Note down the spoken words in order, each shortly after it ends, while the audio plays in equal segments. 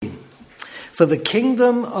For the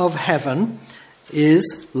kingdom of heaven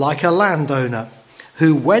is like a landowner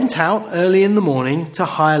who went out early in the morning to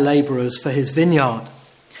hire labourers for his vineyard.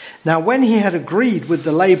 Now when he had agreed with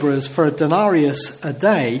the labourers for a denarius a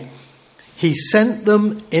day, he sent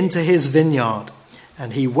them into his vineyard.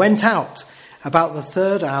 And he went out about the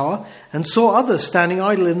third hour and saw others standing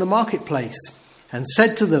idle in the marketplace, and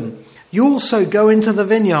said to them, "You also go into the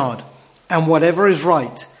vineyard, and whatever is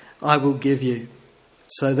right I will give you."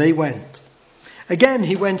 So they went. Again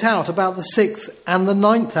he went out about the 6th and the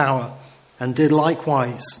 9th hour, and did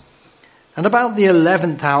likewise. And about the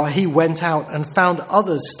 11th hour he went out and found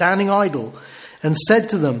others standing idle, and said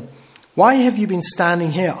to them, "Why have you been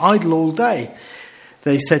standing here idle all day?"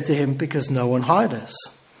 They said to him, "Because no one hired us."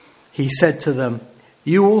 He said to them,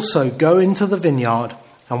 "You also go into the vineyard,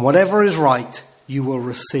 and whatever is right you will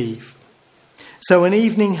receive." So when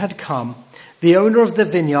evening had come, the owner of the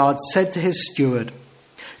vineyard said to his steward,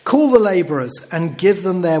 "Call the labourers and give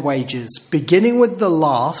them their wages, beginning with the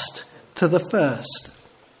last to the first."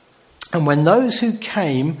 And when those who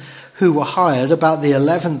came, who were hired about the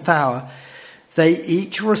 11th hour, they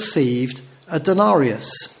each received a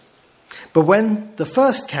denarius. But when the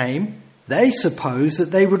first came, they supposed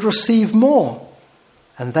that they would receive more,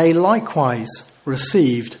 and they likewise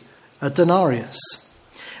received a denarius.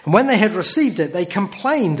 And when they had received it, they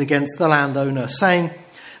complained against the landowner, saying,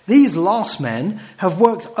 "These last men have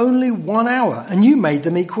worked only 1 hour, and you made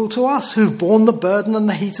them equal to us, who've borne the burden and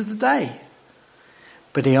the heat of the day."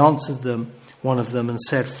 But he answered them, one of them, and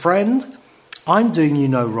said, "Friend, I'm doing you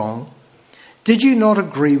no wrong. Did you not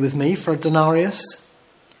agree with me for a denarius?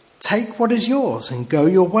 Take what is yours and go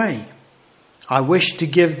your way. I wish to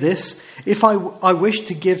give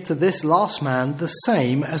to this last man the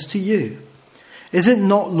same as to you. Is it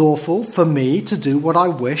not lawful for me to do what I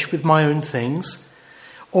wish with my own things?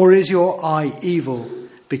 Or is your eye evil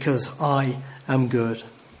because I am good?"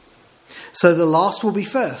 So the last will be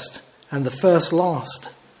first, and the first last.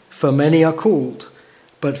 For many are called,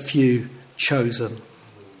 but few chosen.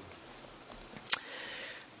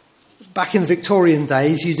 Back in the Victorian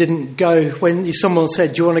days, you didn't go, when someone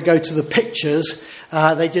said, "Do you want to go to the pictures?"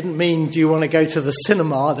 They didn't mean, "Do you want to go to the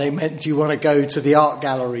cinema?" They meant, "Do you want to go to the art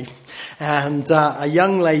gallery?" And a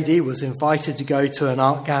young lady was invited to go to an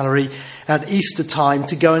art gallery at Easter time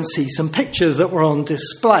to go and see some pictures that were on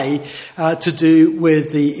display to do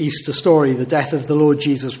with the Easter story, the death of the Lord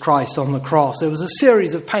Jesus Christ on the cross. There was a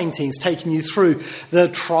series of paintings taking you through the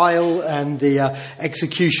trial and the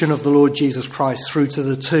execution of the Lord Jesus Christ through to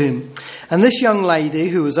the tomb. And this young lady,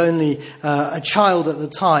 who was only a child at the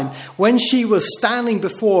time, when she was standing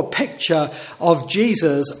before a picture of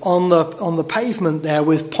Jesus on the pavement there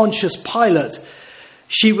with Pontius Pilate,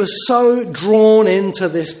 she was so drawn into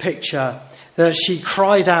this picture that she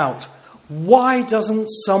cried out, "Why doesn't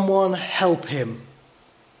someone help him?"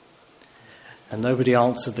 And nobody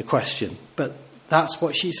answered the question, but that's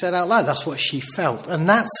what she said out loud. That's what she felt. And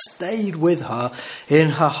that stayed with her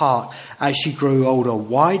in her heart as she grew older.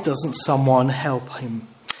 Why doesn't someone help him?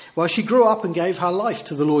 Well, she grew up and gave her life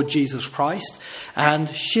to the Lord Jesus Christ, and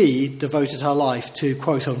she devoted her life to,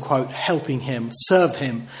 quote unquote, helping him, serve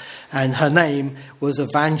him. And her name was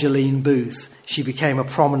Evangeline Booth. She became a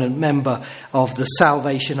prominent member of the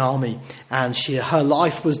Salvation Army, and her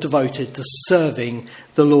life was devoted to serving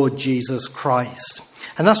the Lord Jesus Christ.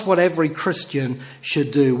 And that's what every Christian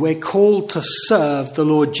should do. We're called to serve the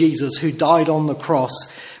Lord Jesus, who died on the cross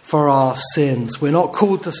for our sins. We're not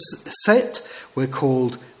called to sit, we're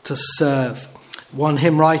called to serve. One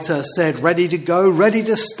hymn writer said, "Ready to go, ready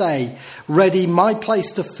to stay, ready my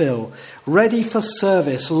place to fill, ready for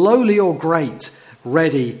service, lowly or great,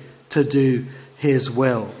 ready to do his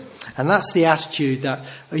will." And that's the attitude that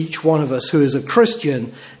each one of us who is a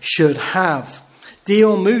Christian should have.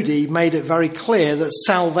 D.L. Moody made it very clear that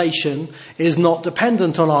salvation is not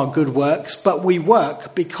dependent on our good works, but we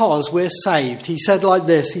work because we're saved. He said like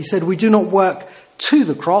this, he said, "We do not work to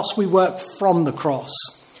the cross, we work from the cross."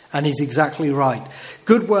 And he's exactly right.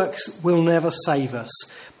 Good works will never save us,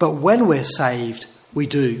 but when we're saved, we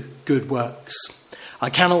do good works. "I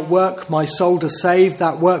cannot work my soul to save,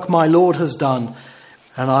 that work my Lord has done,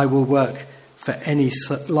 and I will work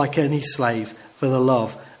like any slave for the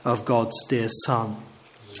love of God's dear Son."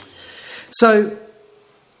 So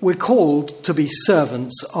we're called to be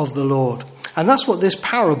servants of the Lord. And that's what this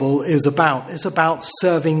parable is about. It's about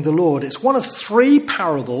serving the Lord. It's one of 3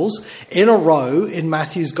 parables in a row in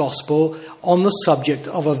Matthew's Gospel on the subject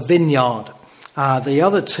of a vineyard. The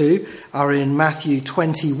other 2 are in Matthew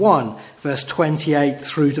 21, verse 28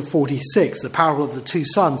 through to 46, the parable of the 2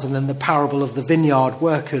 sons, and then the parable of the vineyard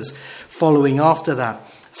workers following after that.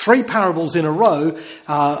 3 parables in a row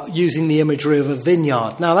using the imagery of a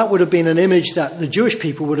vineyard. Now, that would have been an image that the Jewish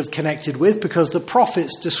people would have connected with because the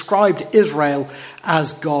prophets described Israel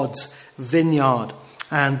as God's vineyard,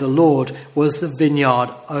 and the Lord was the vineyard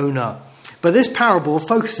owner. But this parable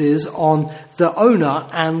focuses on the owner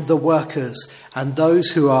and the workers and those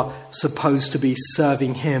who are supposed to be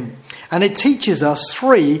serving him. And it teaches us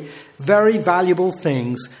 3 very valuable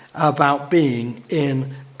things about being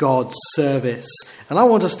in God's service. And I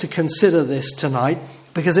want us to consider this tonight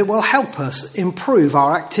because it will help us improve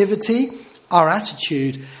our activity, our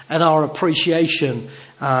attitude, and our appreciation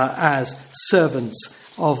as servants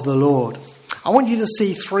of the Lord. I want you to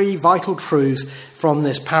see 3 vital truths from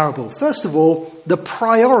this parable. First of all, the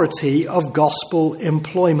priority of gospel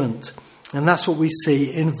employment. And that's what we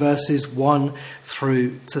see in verses 1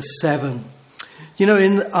 through to 7. You know,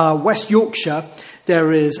 in West Yorkshire,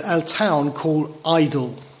 there is a town called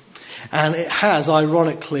Idle. And it has,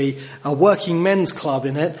 ironically, a working men's club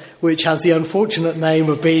in it, which has the unfortunate name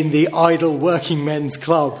of being the Idle Working Men's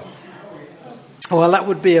Club. Well, that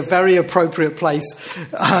would be a very appropriate place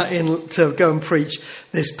to go and preach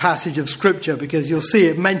this passage of Scripture, because you'll see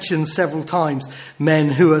it mentions several times men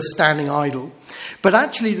who are standing idle. But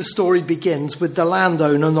actually the story begins with the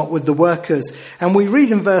landowner, not with the workers. And we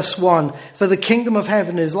read in verse 1, "For the kingdom of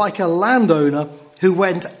heaven is like a landowner who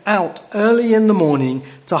went out early in the morning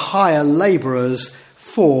to hire labourers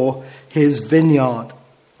for his vineyard."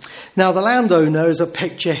 Now, the landowner is a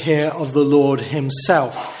picture here of the Lord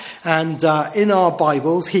himself. And in our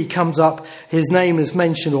Bibles, he comes up, his name is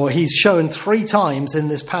mentioned, or he's shown 3 times in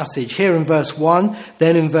this passage. Here in verse 1,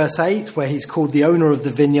 then in verse 8, where he's called the owner of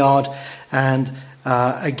the vineyard, and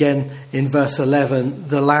again in verse 11,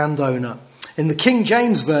 the landowner. In the King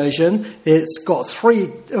James Version, it's got 3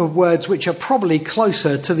 words which are probably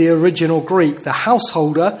closer to the original Greek: the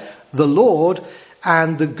householder, the Lord,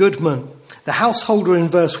 and the goodman. The householder in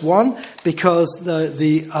verse 1, because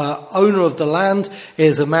the owner of the land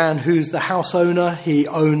is a man who's the house owner. He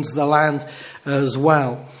owns the land as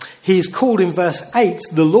well. He's called in verse 8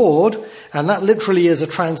 the Lord, and that literally is a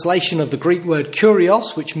translation of the Greek word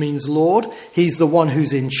kurios, which means Lord. He's the one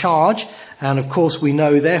who's in charge. And of course we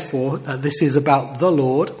know, therefore, that this is about the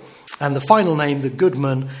Lord. And the final name, the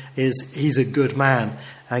goodman, is he's a good man.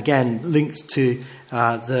 Again, linked to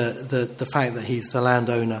the fact that he's the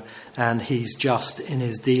landowner and he's just in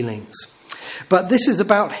his dealings. But this is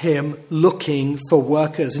about him looking for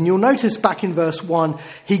workers. And you'll notice back in verse 1,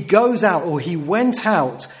 he goes out, or he went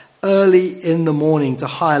out early in the morning to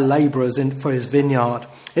hire labourers for his vineyard.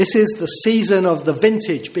 This is the season of the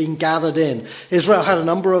vintage being gathered in. Israel had a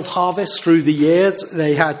number of harvests through the years.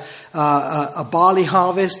 They had a barley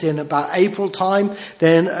harvest in about April time.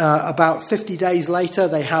 Then about 50 days later,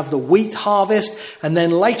 they have the wheat harvest. And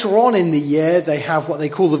then later on in the year, they have what they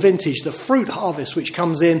call the vintage, the fruit harvest, which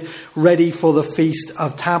comes in ready for the Feast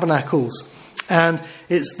of Tabernacles. And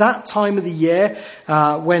it's that time of the year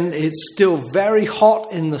when it's still very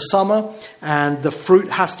hot in the summer and the fruit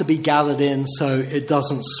has to be gathered in so it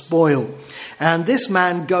doesn't spoil. And this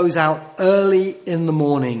man goes out early in the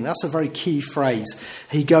morning. That's a very key phrase.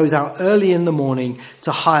 He goes out early in the morning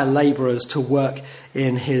to hire labourers to work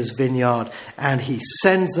in his vineyard. And he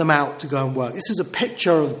sends them out to go and work. This is a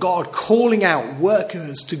picture of God calling out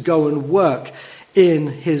workers to go and work in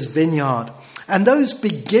his vineyard. And those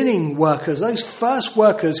beginning workers, those first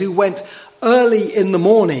workers who went early in the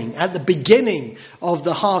morning at the beginning of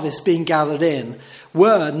the harvest being gathered in,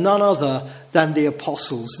 were none other than the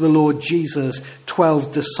apostles, the Lord Jesus'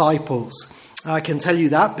 12 disciples. I can tell you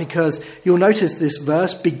that because you'll notice this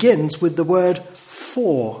verse begins with the word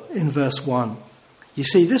 "for" in verse 1. You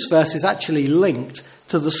see, this verse is actually linked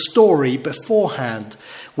to the story beforehand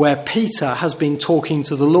where Peter has been talking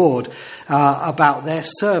to the Lord about their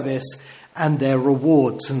service and their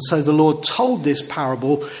rewards. And so the Lord told this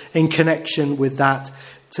parable in connection with that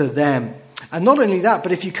to them. And not only that,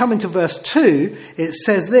 but if you come into verse 2, it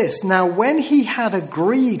says this: "Now when he had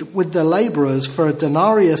agreed with the labourers for a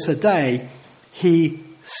denarius a day, he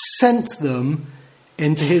sent them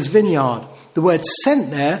into his vineyard." The word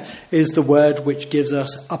 "sent" there is the word which gives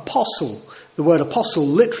us apostle. The word apostle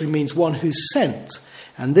literally means one who's sent.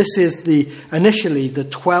 And this is initially the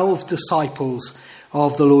 12 disciples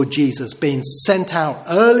of the Lord Jesus being sent out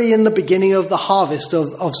early in the beginning of the harvest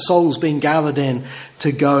of souls being gathered in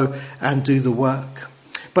to go and do the work.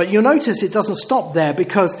 But you'll notice it doesn't stop there,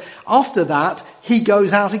 because after that he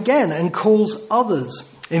goes out again and calls others.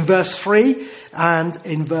 In verse 3 and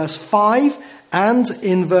in verse 5 and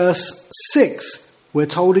in verse 6, we're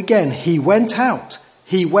told again, he went out,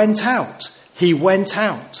 he went out, he went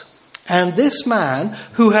out. And this man,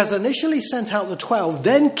 who has initially sent out the 12,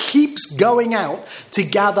 then keeps going out to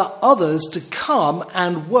gather others to come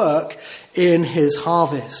and work in his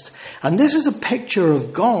harvest. And this is a picture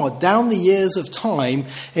of God down the years of time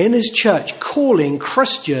in his church, calling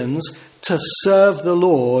Christians to serve the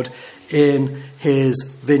Lord in his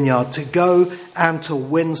vineyard, to go and to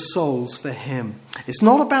win souls for him. It's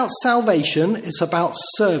not about salvation, it's about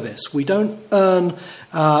service. We don't earn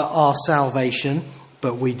our salvation,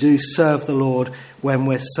 but we do serve the Lord when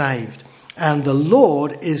we're saved. And the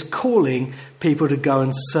Lord is calling people to go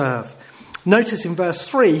and serve. Notice in verse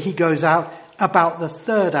 3, he goes out about the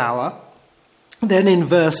 3rd hour. Then in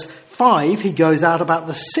verse 5, he goes out about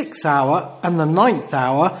the 6th hour and the 9th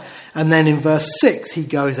hour. And then in verse 6, he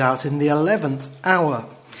goes out in the 11th hour.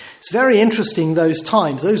 It's very interesting, those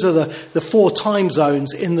times. Those are the 4 time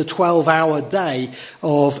zones in the 12-hour day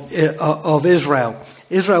of Israel.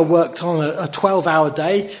 Israel worked on a 12-hour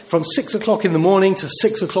day from 6 o'clock in the morning to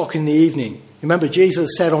 6 o'clock in the evening. Remember,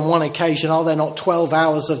 Jesus said on one occasion, are there not 12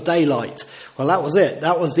 hours of daylight? Well, that was it.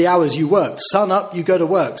 That was the hours you worked. Sun up, you go to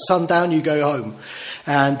work. Sun down, you go home.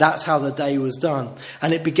 And that's how the day was done.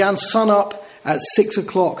 And it began sun up at 6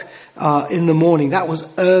 o'clock in the morning. That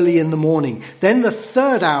was early in the morning. Then the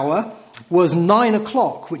 3rd hour was 9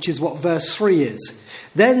 o'clock, which is what verse 3 is.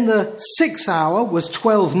 Then the 6th hour was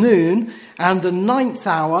 12 noon. And the 9th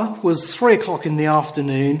hour was 3 o'clock in the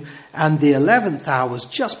afternoon. And the 11th hour was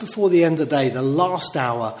just before the end of the day, the last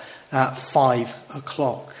hour at 5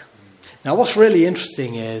 o'clock. Now, what's really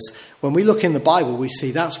interesting is when we look in the Bible, we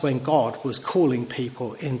see that's when God was calling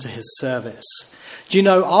people into his service. Do you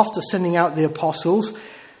know, after sending out the apostles,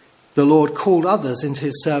 the Lord called others into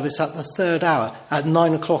his service at the 3rd hour, at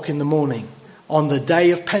 9 o'clock in the morning, on the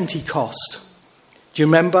day of Pentecost. Do you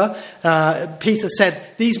remember? Peter said,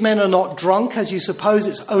 these men are not drunk, as you suppose.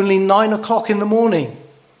 It's only 9 o'clock in the morning.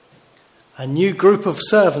 A new group of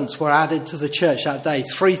servants were added to the church that day.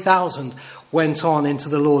 3,000 went on into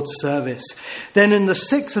the Lord's service. Then in the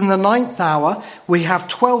 6th and the 9th hour, we have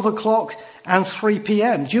 12 o'clock and 3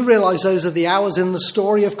 p.m. Do you realise those are the hours in the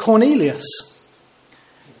story of Cornelius?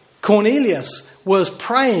 Cornelius was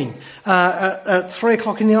praying at 3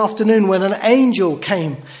 o'clock in the afternoon when an angel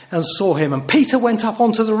came and saw him. And Peter went up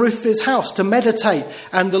onto the roof of his house to meditate,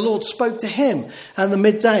 and the Lord spoke to him at the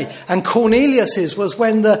midday. And Cornelius's was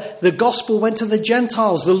when the gospel went to the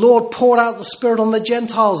Gentiles. The Lord poured out the Spirit on the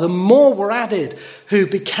Gentiles, and more were added who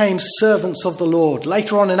became servants of the Lord.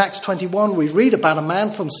 Later on in Acts 21, we read about a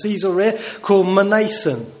man from Caesarea called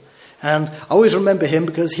Manason. And I always remember him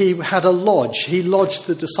because he had a lodge. He lodged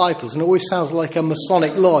the disciples, and it always sounds like a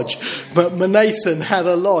Masonic lodge. But Manason had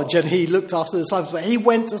a lodge, and he looked after the disciples. But he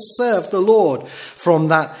went to serve the Lord from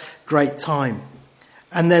that great time.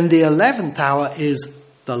 And then the 11th hour is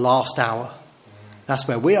the last hour. That's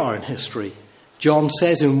where we are in history. John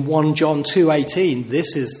says in 1 John 2:18,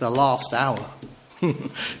 this is the last hour.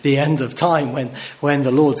 The end of time when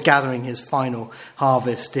the Lord's gathering his final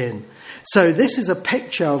harvest in. So this is a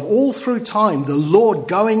picture of all through time, the Lord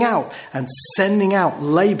going out and sending out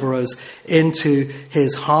labourers into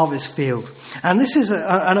his harvest field. And this is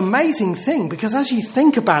an amazing thing, because as you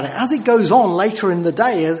think about it, as it goes on later in the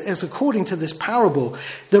day, as according to this parable,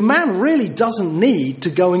 the man really doesn't need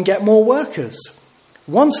to go and get more workers.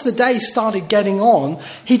 Once the day started getting on,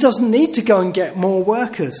 he doesn't need to go and get more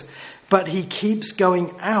workers. But he keeps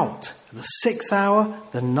going out. The 6th hour,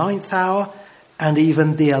 the 9th hour, and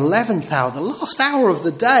even the 11th hour, the last hour of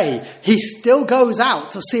the day, he still goes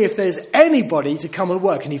out to see if there's anybody to come and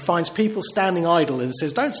work. And he finds people standing idle and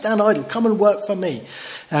says, don't stand idle, come and work for me,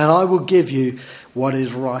 and I will give you what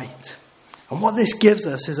is right. And what this gives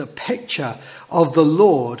us is a picture of the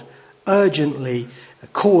Lord urgently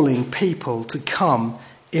calling people to come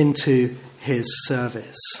into his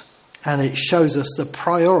service. And it shows us the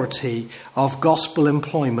priority of gospel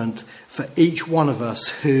employment for each one of us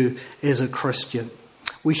who is a Christian.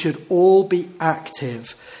 We should all be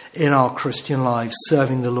active in our Christian lives,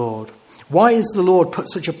 serving the Lord. Why has the Lord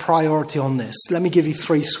put such a priority on this? Let me give you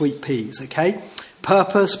 3 sweet peas, okay?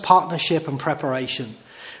 Purpose, partnership, and preparation.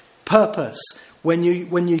 Purpose. When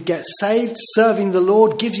you get saved, serving the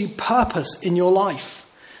Lord gives you purpose in your life.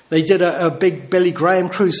 They did a big Billy Graham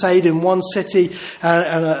crusade in one city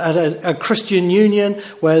at a Christian union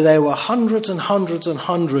where there were hundreds and hundreds and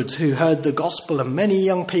hundreds who heard the gospel, and many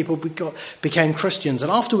young people became Christians.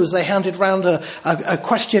 And afterwards they handed round a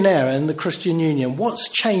questionnaire in the Christian union. What's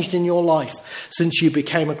changed in your life since you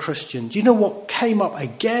became a Christian? Do you know what came up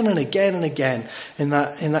again and again and again in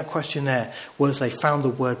that questionnaire was they found the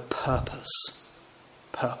word purpose.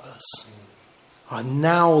 Purpose. are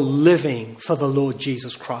now living for the Lord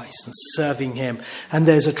Jesus Christ and serving him. And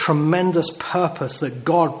there's a tremendous purpose that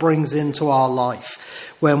God brings into our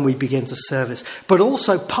life when we begin to service. But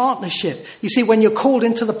also partnership. You see, when you're called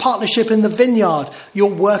into the partnership in the vineyard,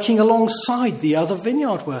 you're working alongside the other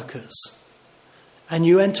vineyard workers. And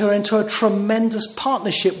you enter into a tremendous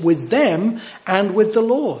partnership with them and with the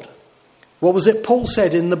Lord. What was it Paul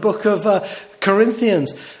said in the book of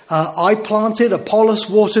Corinthians? I planted, Apollos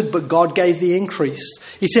watered, but God gave the increase.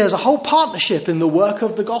 He says a whole partnership in the work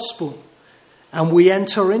of the gospel. And we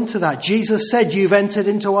enter into that. Jesus said, you've entered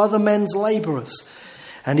into other men's labourers.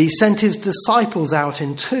 And he sent his disciples out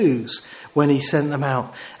in twos when he sent them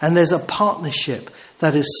out. And there's a partnership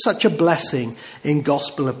that is such a blessing in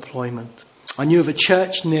gospel employment. I knew of a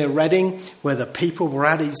church near Reading where the people were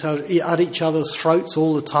at each other's throats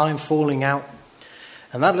all the time, falling out.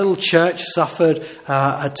 And that little church suffered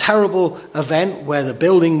a terrible event where the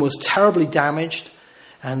building was terribly damaged,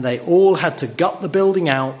 and they all had to gut the building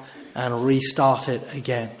out and restart it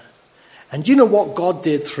again. And you know what God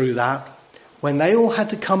did through that? When they all had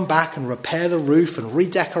to come back and repair the roof and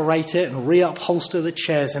redecorate it and reupholster the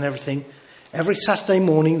chairs and everything, every Saturday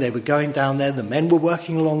morning they were going down there, the men were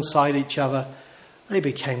working alongside each other. They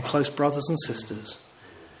became close brothers and sisters.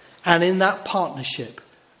 And in that partnership,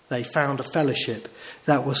 they found a fellowship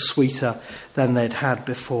that was sweeter than they'd had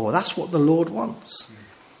before. That's what the Lord wants.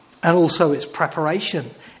 And also it's preparation.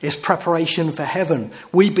 It's preparation for heaven.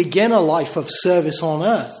 We begin a life of service on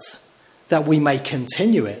earth that we may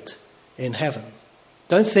continue it in heaven.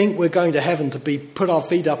 Don't think we're going to heaven to put our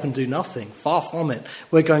feet up and do nothing. Far from it.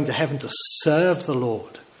 We're going to heaven to serve the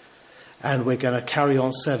Lord. And we're going to carry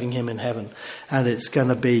on serving him in heaven. And it's going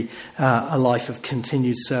to be a life of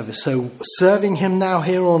continued service. So serving him now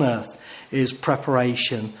here on earth is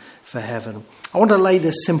preparation for heaven. I want to lay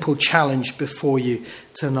this simple challenge before you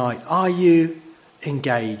tonight. Are you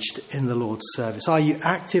engaged in the Lord's service? Are you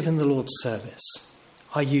active in the Lord's service?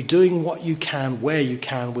 Are you doing what you can, where you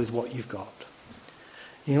can, with what you've got?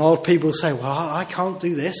 You know, a lot of people say, well, I can't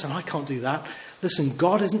do this and I can't do that. Listen,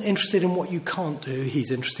 God isn't interested in what you can't do. He's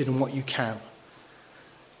interested in what you can.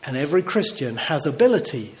 And every Christian has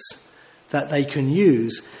abilities that they can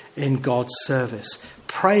use in God's service.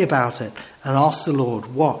 Pray about it and ask the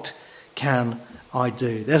Lord, what can I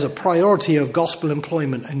do? There's a priority of gospel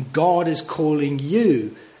employment, and God is calling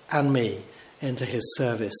you and me into his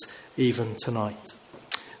service even tonight.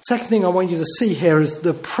 Second thing I want you to see here is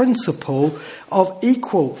the principle of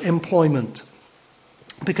equal employment.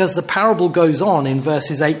 Because the parable goes on in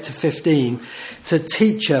verses 8 to 15 to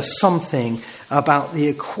teach us something about the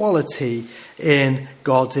equality in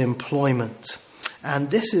God's employment.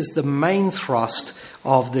 And this is the main thrust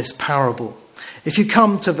of this parable. If you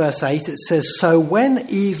come to verse 8, it says, so when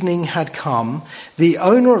evening had come, the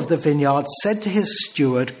owner of the vineyard said to his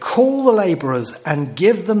steward, call the labourers and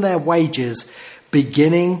give them their wages,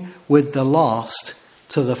 beginning with the last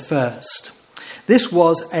to the first. This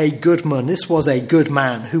was a good man. This was a good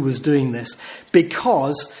man who was doing this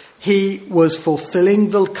because he was fulfilling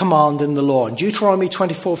the command in the law. In Deuteronomy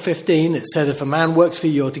 24:15, it said, if a man works for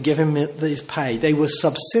you, you're to give him his pay. They were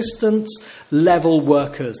subsistence level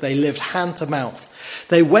workers. They lived hand to mouth.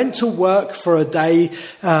 They went to work for a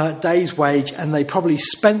day's wage, and they probably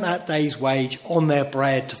spent that day's wage on their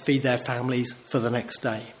bread to feed their families for the next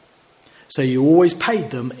day. So you always paid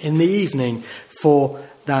them in the evening for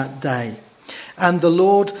that day. And the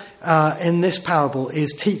Lord in this parable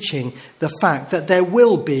is teaching the fact that there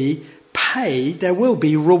will be pay, there will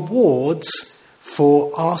be rewards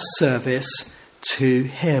for our service to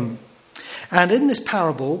him. And in this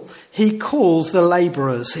parable, he calls the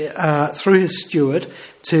labourers through his steward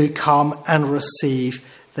to come and receive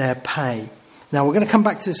their pay. Now, we're going to come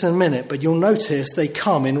back to this in a minute, but you'll notice they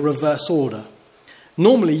come in reverse order.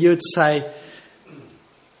 Normally, you'd say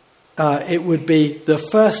it would be the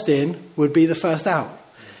first in would be the first out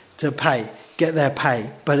to pay, get their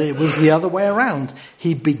pay. But it was the other way around.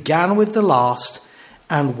 He began with the last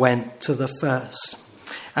and went to the first.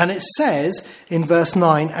 And it says in verse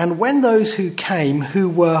 9, and when those who came who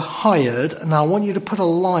were hired, now I want you to put a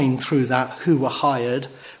line through that, who were hired,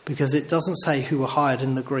 because it doesn't say who were hired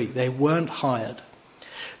in the Greek. They weren't hired.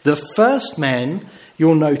 The first men,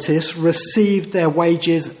 you'll notice, received their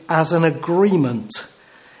wages as an agreement.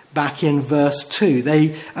 Back in verse 2,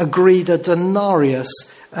 they agreed a denarius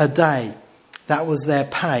a day. That was their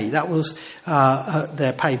pay. That was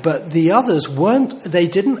their pay. But the others weren't, they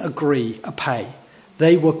didn't agree a pay.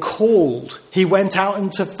 They were called. He went out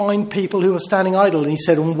and to find people who were standing idle, and he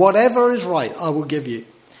said, whatever is right, I will give you.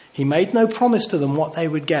 He made no promise to them what they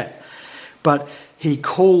would get, but he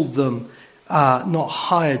called them not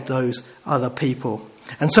hired those other people.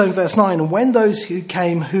 And so in verse 9, and when those who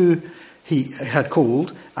came who he had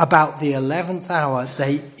called, about the 11th hour,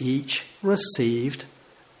 they each received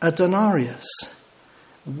a denarius.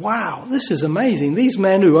 Wow, this is amazing. These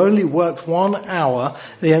men who only worked 1 hour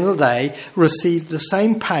at the end of the day received the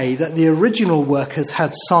same pay that the original workers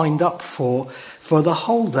had signed up for the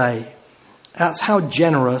whole day. That's how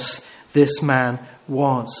generous this man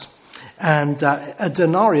was. And a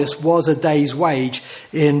denarius was a day's wage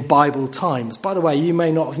in Bible times. By the way, you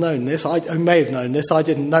may not have known this. I may have known this. I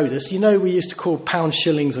didn't know this. You know, we used to call pounds,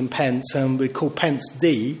 shillings and pence, and we call pence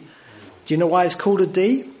D. Do you know why it's called a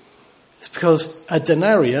D? It's because a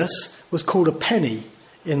denarius was called a penny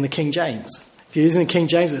in the King James. If you're using the King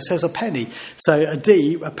James, it says a penny. So a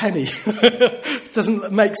D, a penny.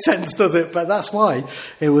 Doesn't make sense, does it? But that's why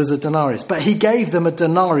it was a denarius. But he gave them a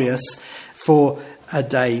denarius for a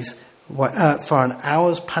day's for an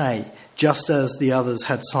hour's pay, just as the others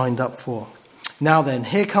had signed up for. Now then,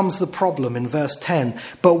 here comes the problem in verse 10.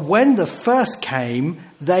 But when the first came,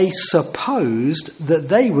 they supposed that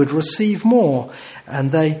they would receive more,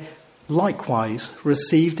 and they likewise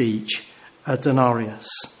received each a denarius.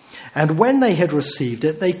 And when they had received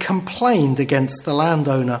it, they complained against the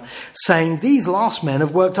landowner, saying, "These last men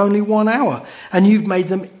have worked only 1 hour, and you've made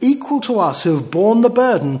them equal to us who have borne the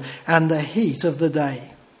burden and the heat of the day."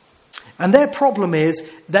 And their problem is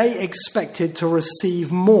they expected to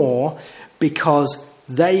receive more because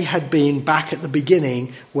they had been back at the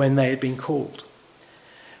beginning when they had been called.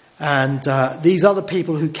 And these other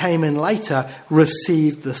people who came in later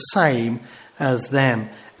received the same as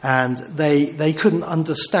them. And they couldn't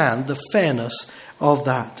understand the fairness of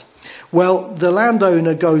that. Well, the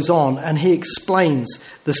landowner goes on and he explains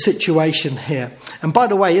the situation here. And by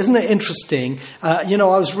the way, isn't it interesting? I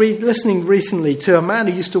was listening recently to a man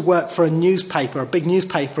who used to work for a newspaper, a big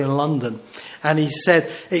newspaper in London. And he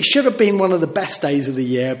said it should have been one of the best days of the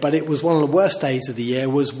year, but it was one of the worst days of the year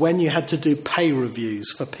was when you had to do pay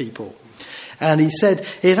reviews for people. And he said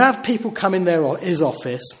he'd have people come in his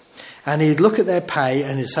office and he'd look at their pay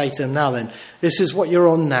and he'd say to them, "Now then, this is what you're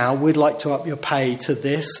on now. We'd like to up your pay to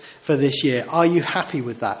this for this year. Are you happy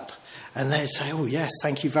with that?" And they'd say, "Oh, yes,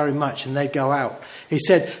 thank you very much." And they'd go out. He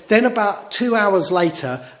said, then about 2 hours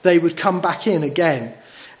later, they would come back in again.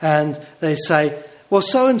 And they'd say, "Well,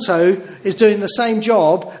 so-and-so is doing the same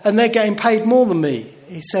job and they're getting paid more than me."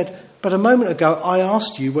 He said, "But a moment ago, I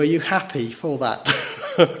asked you, were you happy for that?"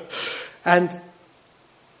 And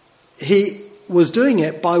he was doing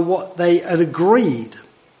it by what they had agreed.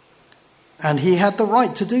 And he had the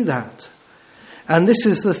right to do that. And this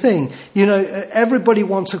is the thing. Everybody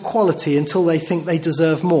wants equality until they think they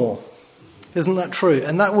deserve more. Isn't that true?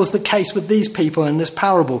 And that was the case with these people in this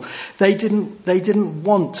parable. They didn't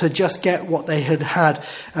want to just get what they had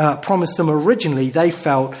promised them originally. They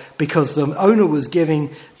felt because the owner was giving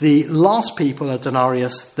the last people a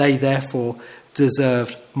denarius, they therefore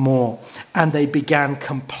deserved more. And they began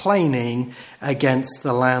complaining against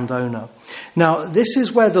the landowner. Now, this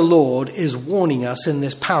is where the Lord is warning us in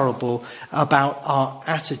this parable about our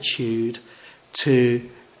attitude to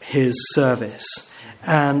his service.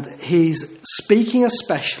 And he's speaking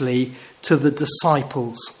especially to the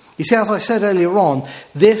disciples. You see, as I said earlier on,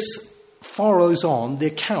 this follows on the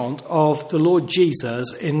account of the Lord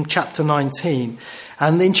Jesus in chapter 19.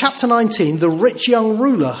 And in chapter 19, the rich young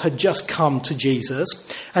ruler had just come to Jesus.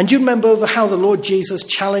 And do you remember how the Lord Jesus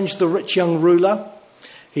challenged the rich young ruler?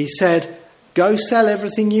 He said, "Go sell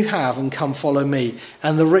everything you have and come follow me."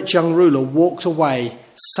 And the rich young ruler walked away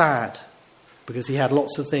sad because he had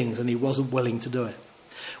lots of things and he wasn't willing to do it.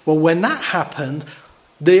 Well, when that happened,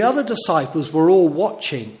 the other disciples were all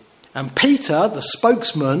watching. And Peter, the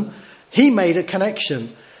spokesman, he made a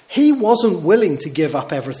connection. He wasn't willing to give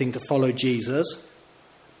up everything to follow Jesus,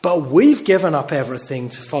 but we've given up everything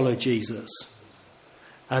to follow Jesus.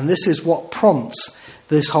 And this is what prompts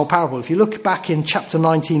this whole parable. If you look back in chapter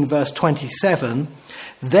 19, verse 27,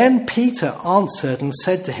 then Peter answered and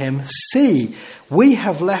said to him, "See, we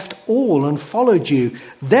have left all and followed you.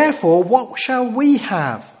 Therefore, what shall we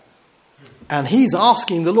have?" And he's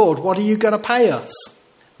asking the Lord, "What are you going to pay us?"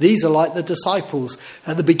 These are like the disciples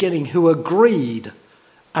at the beginning who agreed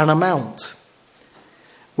an amount.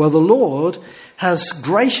 Well, the Lord has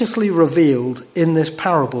graciously revealed in this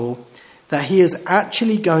parable that he is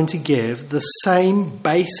actually going to give the same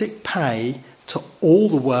basic pay to all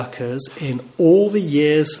the workers in all the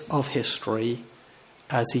years of history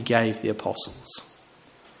as he gave the apostles.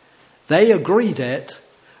 They agreed it,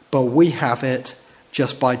 but we have it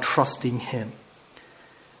just by trusting him.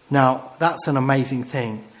 Now, that's an amazing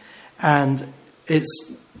thing. And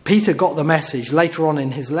it's Peter got the message. Later on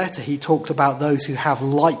in his letter, he talked about those who have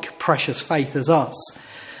like precious faith as us.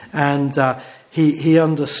 And he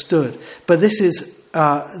understood. But this is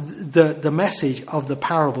the message of the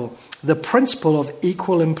parable, the principle of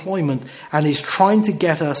equal employment, and he's trying to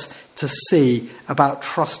get us to see about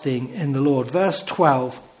trusting in the Lord. Verse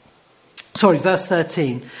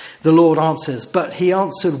 13, the Lord answers, but he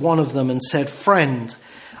answered one of them and said, "Friend,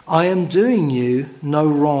 I am doing you no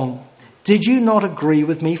wrong. Did you not agree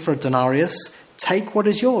with me for a denarius? Take what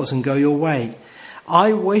is yours and go your way.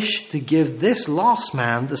 I wish to give this last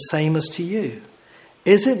man the same as to you.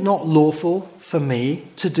 Is it not lawful for me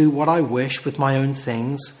to do what I wish with my own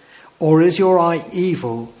things? Or is your eye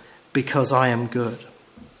evil because I am good?"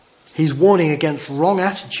 He's warning against wrong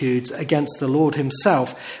attitudes against the Lord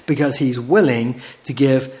himself, because he's willing to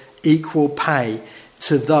give equal pay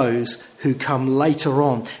to those who come later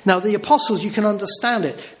on. Now, the apostles, you can understand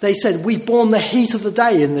it. They said, we've borne the heat of the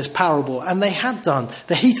day in this parable, and they had done.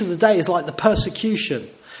 The heat of the day is like the persecution,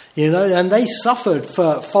 and they suffered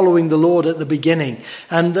for following the Lord at the beginning.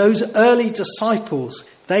 And those early disciples,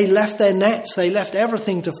 they left their nets, they left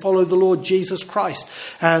everything to follow the Lord Jesus Christ.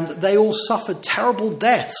 And they all suffered terrible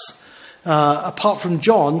deaths, apart from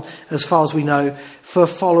John, as far as we know, for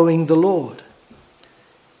following the Lord.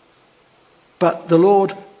 But the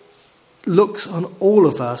Lord looks on all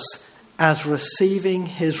of us as receiving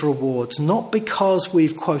his rewards, not because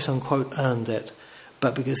we've quote unquote earned it,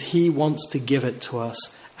 but because he wants to give it to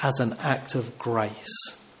us as an act of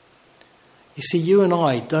grace. You see, you and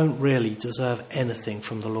I don't really deserve anything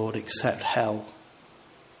from the Lord except hell.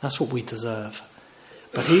 That's what we deserve.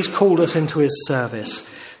 But he's called us into his service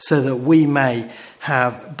so that we may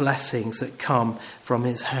have blessings that come from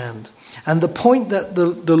his hand. And the point that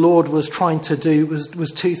the Lord was trying to do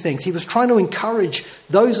was two things. He was trying to encourage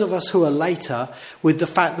those of us who are later with the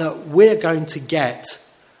fact that we're going to get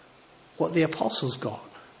what the apostles got.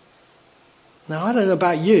 Now, I don't know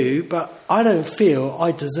about you, but I don't feel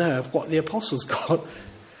I deserve what the apostles got.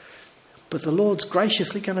 But the Lord's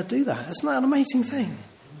graciously going to do that. Isn't that an amazing thing?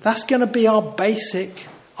 That's going to be our basic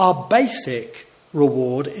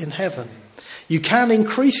reward in heaven. You can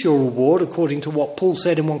increase your reward, according to what Paul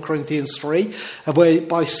said in 1 Corinthians 3,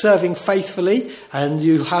 by serving faithfully, and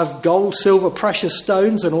you have gold, silver, precious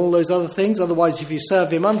stones and all those other things. Otherwise, if you serve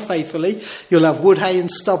him unfaithfully, you'll have wood, hay and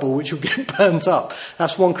stubble, which will get burnt up.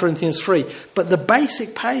 That's 1 Corinthians 3. But the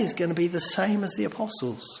basic pay is going to be the same as the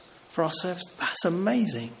apostles for our service. That's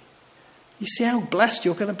amazing. You see how blessed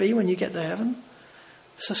you're going to be when you get to heaven?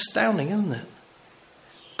 It's astounding, isn't it?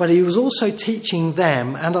 But he was also teaching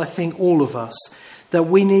them, and I think all of us, that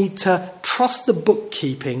we need to trust the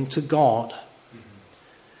bookkeeping to God.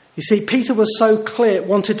 You see, Peter was so clear,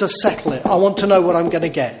 wanted to settle it. I want to know what I'm going to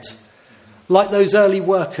get. Like those early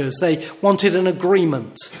workers, they wanted an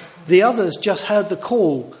agreement. The others just heard the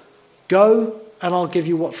call, go and I'll give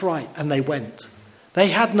you what's right. And they went. They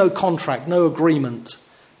had no contract, no agreement.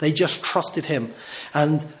 They just trusted him.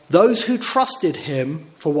 And those who trusted him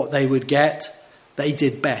for what they would get, they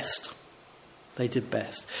did best. They did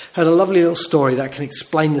best. I heard a lovely little story that can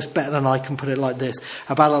explain this better than I can put it like this.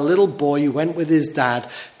 About a little boy who went with his dad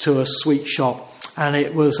to a sweet shop. And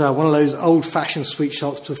it was one of those old-fashioned sweet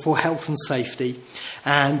shops before health and safety.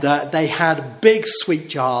 And they had big sweet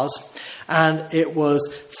jars. And it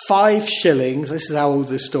was 5 shillings. This is how old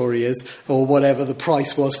this story is. Or whatever the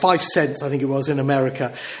price was. 5 cents, I think it was, in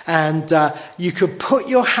America. And you could put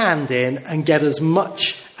your hand in and get as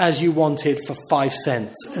much as you wanted for 5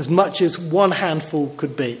 cents, as much as one handful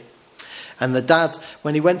could be. And the dad,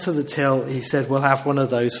 when he went to the till, he said, we'll have one of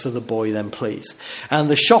those for the boy then, please. And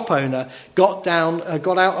the shop owner got out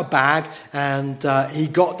a bag, and he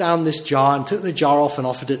got down this jar and took the jar off and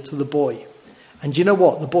offered it to the boy. And you know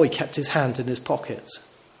what? The boy kept his hands in his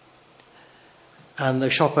pockets. And the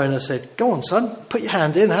shop owner said, go on, son, put your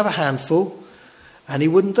hand in, have a handful. And he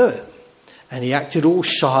wouldn't do it. And he acted all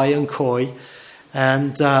shy and coy.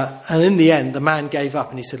 And in the end, the man gave up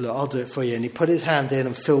and he said, look, I'll do it for you. And he put his hand in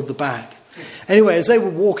and filled the bag. Anyway, as they were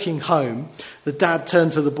walking home, the dad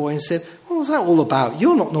turned to the boy and said, what was that all about?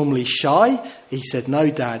 You're not normally shy. He said,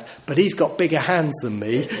 no, Dad, but he's got bigger hands than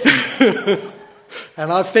me.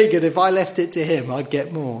 And I figured if I left it to him, I'd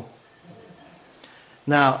get more.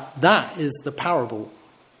 Now, that is the parable.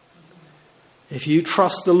 If you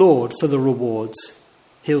trust the Lord for the rewards,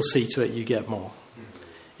 he'll see to it you get more.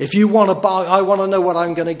 If you want to buy, I want to know what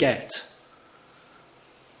I'm going to get,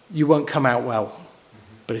 you won't come out well.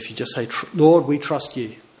 But if you just say, Lord, we trust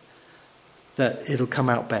you, that it'll come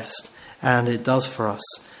out best. And it does for us.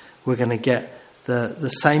 We're going to get the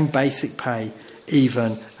same basic pay,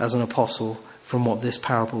 even as an apostle, from what this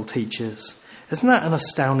parable teaches. Isn't that an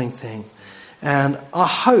astounding thing? And I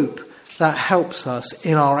hope that helps us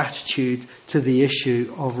in our attitude to the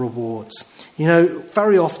issue of rewards. You know,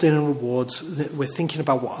 very often in rewards, we're thinking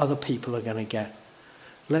about what other people are going to get.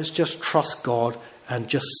 Let's just trust God and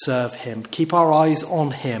just serve him. Keep our eyes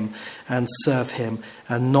on him and serve him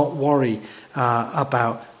and not worry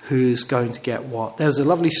about who's going to get what. There's a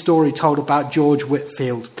lovely story told about George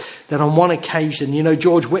Whitefield, that on one occasion, you know,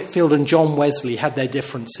 George Whitefield and John Wesley had their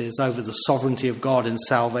differences over the sovereignty of God in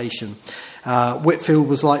salvation. Whitefield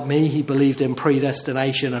was like me. He believed in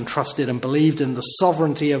predestination and trusted and believed in the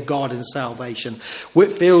sovereignty of God in salvation.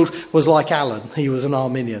 Whitefield was like Alan. He was an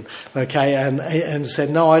Arminian, okay, and said,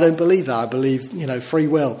 no, I don't believe that. I believe, you know, free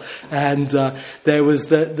will. And there was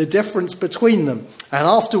the difference between them. And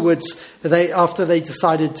afterwards, after they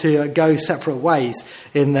decided to go separate ways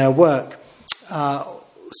in their work,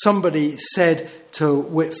 somebody said to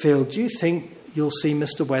Whitefield, do you think you'll see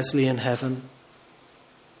Mr. Wesley in heaven?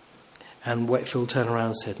 And Whitefield turned around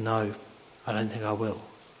and said, no, I don't think I will.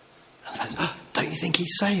 And they said, oh, don't you think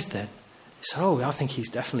he's saved then? He said, oh, I think he's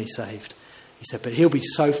definitely saved. He said, but he'll be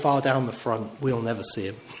so far down the front, we'll never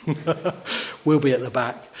see him. We'll be at the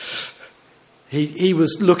back. He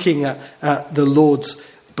was looking at the Lord's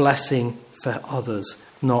blessing for others,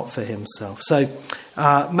 not for himself. So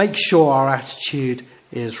make sure our attitude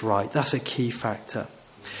is right. That's a key factor.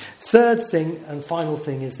 Third thing and final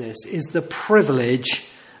thing is this, is the privilege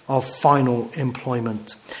of final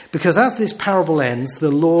employment. Because as this parable ends,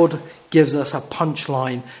 the Lord gives us a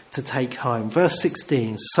punchline to take home. Verse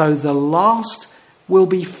 16, so the last will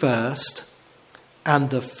be first, and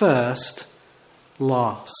the first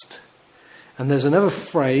last. And there's another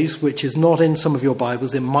phrase which is not in some of your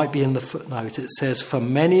Bibles, it might be in the footnote. It says, for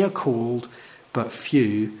many are called, but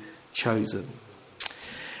few chosen.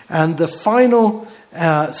 And the final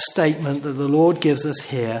statement that the Lord gives us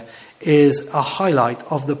here is a highlight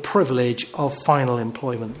of the privilege of final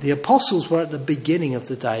employment. The apostles were at the beginning of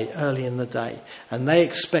the day, early in the day, and they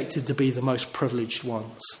expected to be the most privileged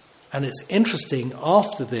ones. And it's interesting,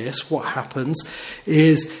 after this, what happens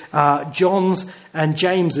is John's and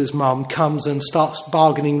James's mum comes and starts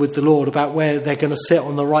bargaining with the Lord about where they're going to sit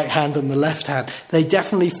on the right hand and the left hand. They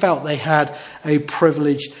definitely felt they had a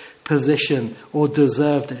privileged position or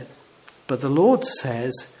deserved it. But the Lord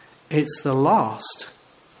says it's the last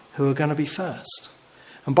who are going to be first.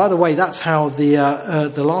 And by the way, that's how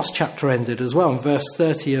the last chapter ended as well, in verse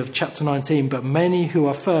 30 of chapter 19. But many who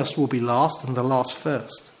are first will be last, and the last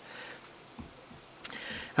first.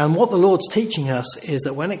 And what the Lord's teaching us is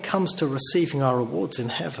that when it comes to receiving our rewards in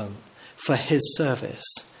heaven for his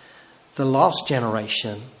service, the last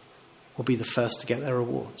generation will be the first to get their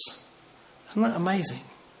rewards. Isn't that amazing?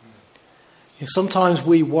 Sometimes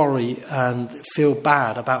we worry and feel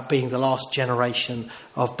bad about being the last generation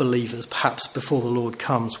of believers, perhaps before the Lord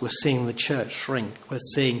comes. We're seeing the church shrink. We're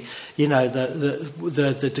seeing, you know,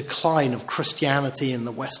 the decline of Christianity in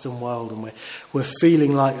the Western world, and we're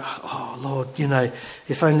feeling like, oh Lord, you know,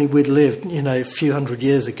 if only we'd lived, you know, a few hundred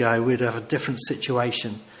years ago, we'd have a different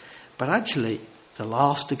situation. But actually, the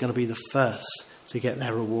last are going to be the first to get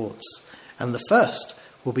their rewards, and the first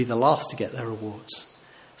will be the last to get their rewards.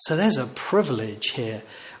 So there's a privilege here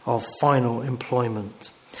of final employment.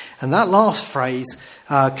 And that last phrase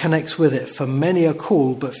connects with it. For many are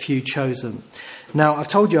called, but few chosen. Now, I've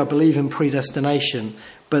told you I believe in predestination,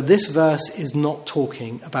 but this verse is not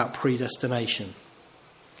talking about predestination.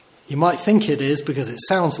 You might think it is because it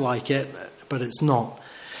sounds like it, but it's not.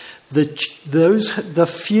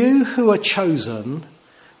 The few who are chosen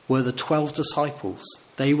were the 12 disciples.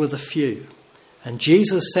 They were the few. And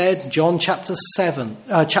Jesus said, John chapter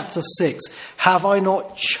 6, have I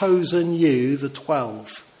not chosen you, the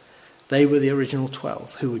 12? They were the original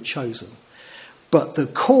 12 who were chosen. But the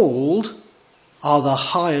called are the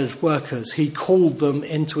hired workers. He called them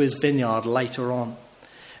into his vineyard later on.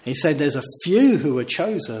 He said there's a few who are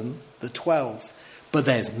chosen, the 12, but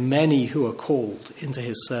there's many who are called into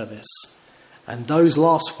his service. And those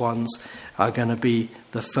last ones are going to be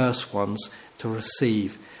the first ones to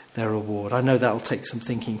receive their reward. I know that'll take some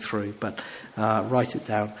thinking through, but write it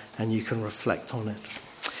down and you can reflect on it.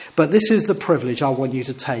 But this is the privilege I want you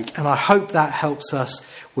to take, and I hope that helps us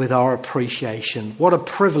with our appreciation. What a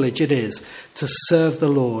privilege it is to serve the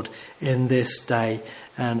Lord in this day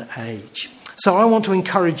and age. So I want to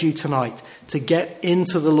encourage you tonight to get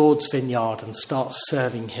into the Lord's vineyard and start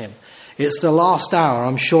serving him. It's the last hour,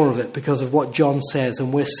 I'm sure of it, because of what John says.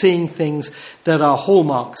 And we're seeing things that are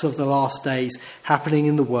hallmarks of the last days happening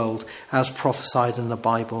in the world as prophesied in the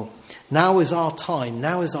Bible. Now is our time.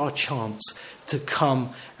 Now is our chance to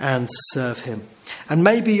come and serve him. And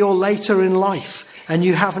maybe you're later in life and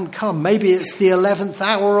you haven't come. Maybe it's the 11th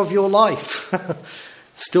hour of your life.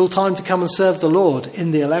 Still time to come and serve the Lord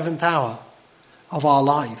in the 11th hour of our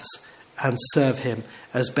lives and serve him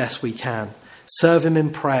as best we can. Serve him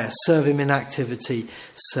in prayer, serve him in activity,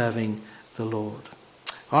 serving the Lord.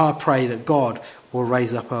 I pray that God will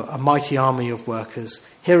raise up a mighty army of workers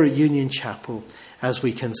here at Union Chapel as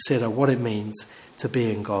we consider what it means to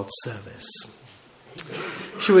be in God's service. Should we